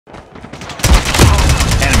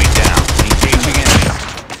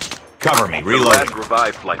Cover me. The Reloading. last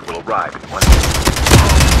revived flight will arrive in 1 minute.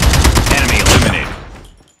 Enemy eliminated.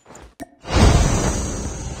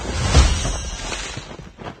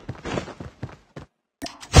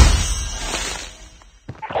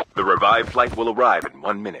 The revived flight will arrive in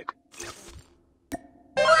 1 minute.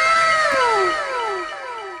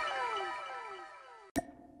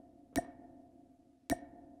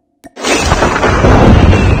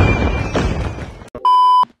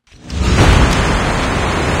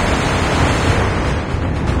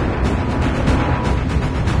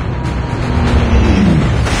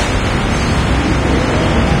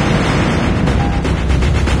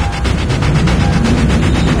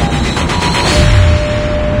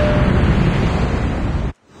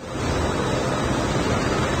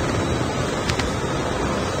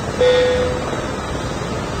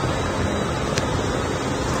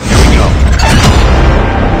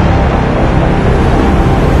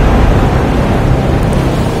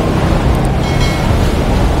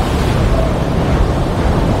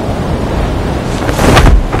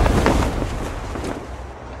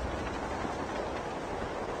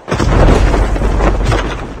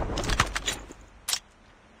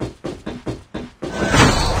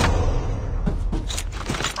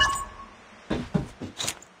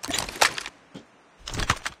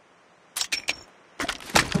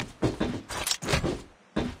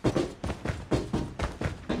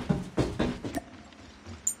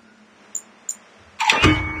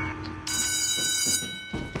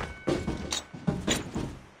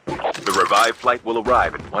 The revived flight will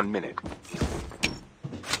arrive in 1 minute.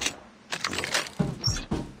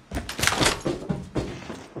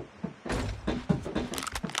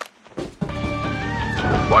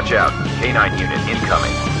 Watch out. K9 unit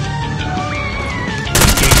incoming.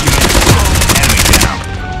 Enemy down.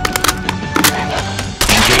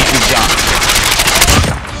 Engaging down.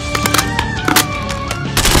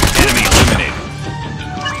 Enemy eliminated.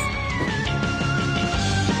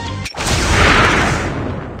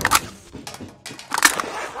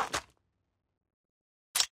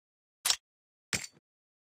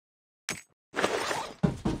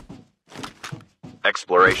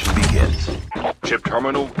 Exploration begins. Chip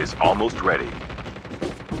terminal is almost ready.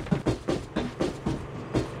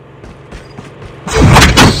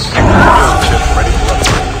 Chip ready for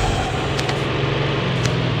upgrade.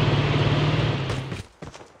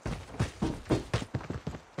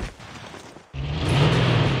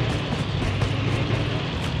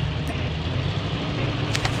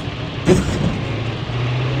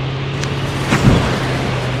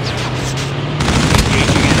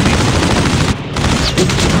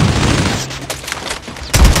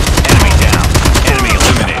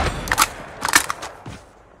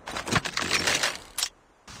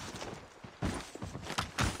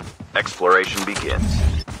 Exploration begins.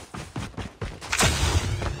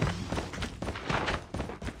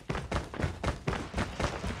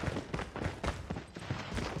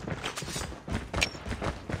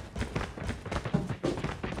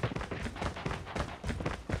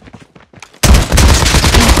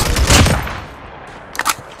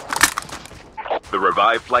 The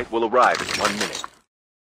revived flight will arrive in 1 minute.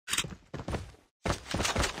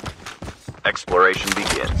 Exploration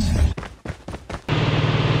begins.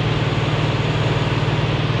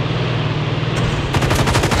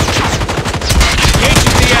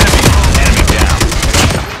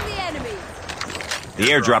 The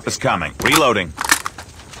airdrop is coming. Reloading.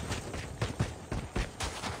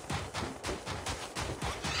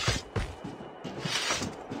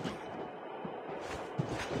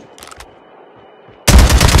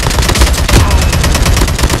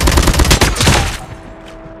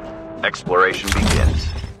 Exploration begins.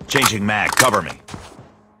 Changing mag. Cover me.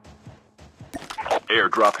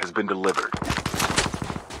 Airdrop has been delivered.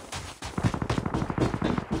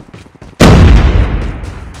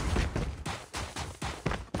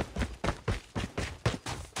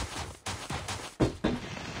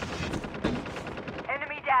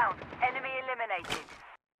 Enemy eliminated.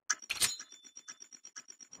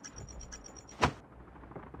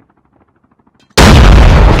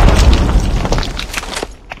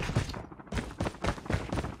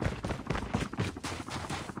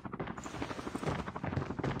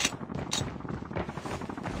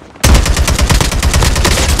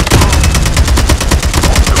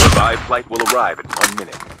 The revived flight will arrive in 1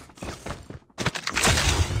 minute.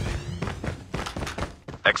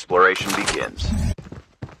 Exploration begins.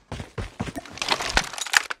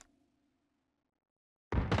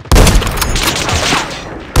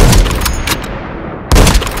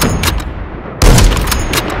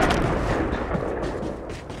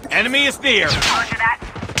 Enemy is near. Roger that.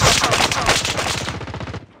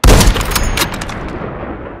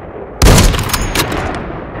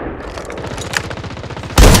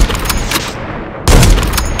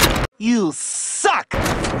 You suck!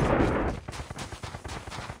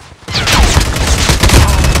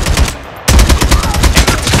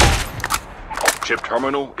 Chip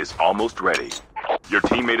terminal is almost ready. Your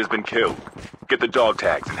teammate has been killed. Get the dog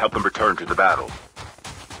tags and help them return to the battle.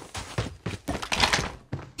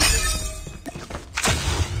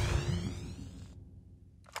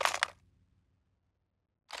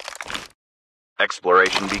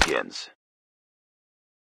 Exploration begins.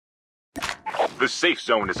 The safe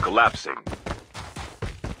zone is collapsing.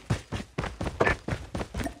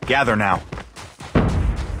 Gather now.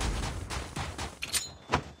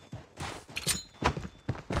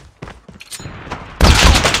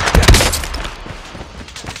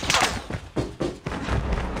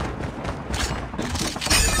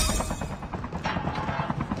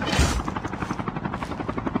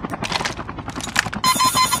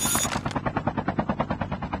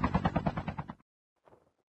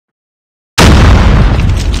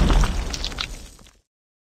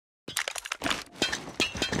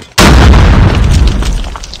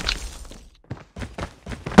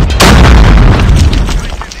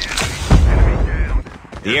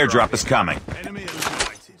 The airdrop is coming. Enemy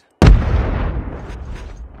eliminated.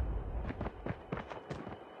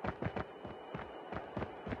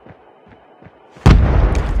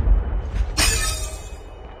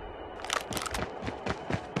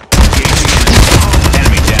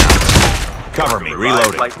 Enemy down. Cover me,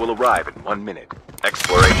 reloading. Flight will arrive in 1 minute.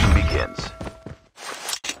 Exploration begins.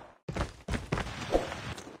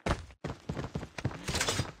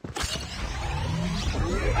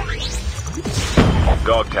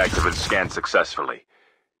 Dog tags have been scanned successfully.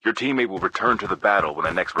 Your teammate will return to the battle when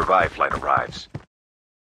the next revive flight arrives.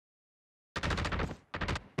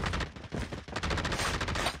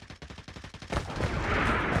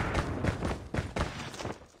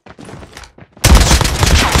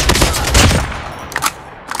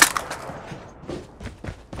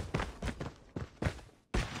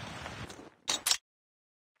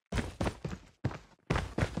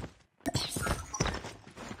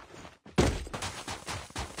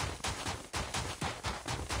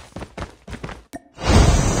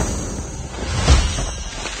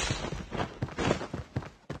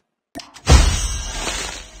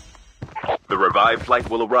 The revive flight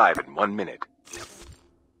will arrive in 1 minute.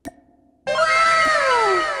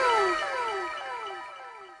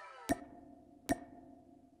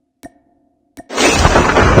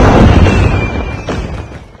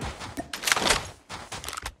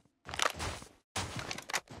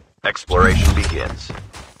 Exploration begins.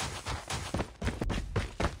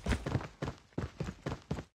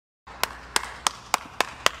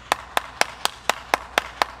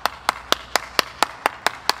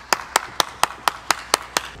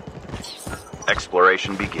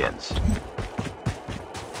 Exploration begins.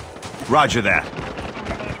 Roger that.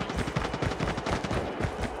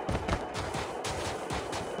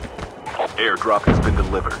 Airdrop has been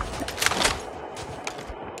delivered.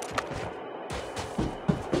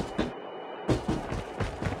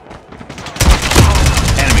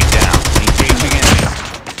 Enemy down. Engaging enemy.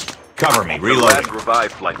 Cover me, The reloading. last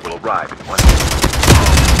revive flight will arrive in 1 minute.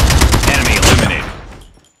 Enemy eliminated.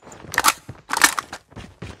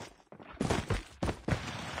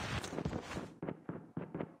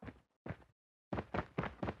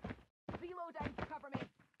 Reloading, cover me.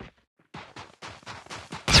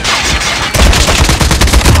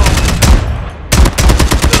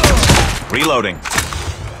 Reloading.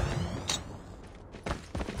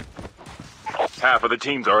 Half of the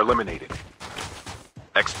teams are eliminated.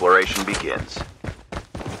 Exploration begins.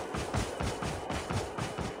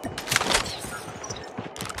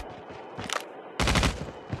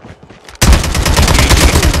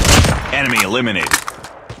 Enemy eliminated.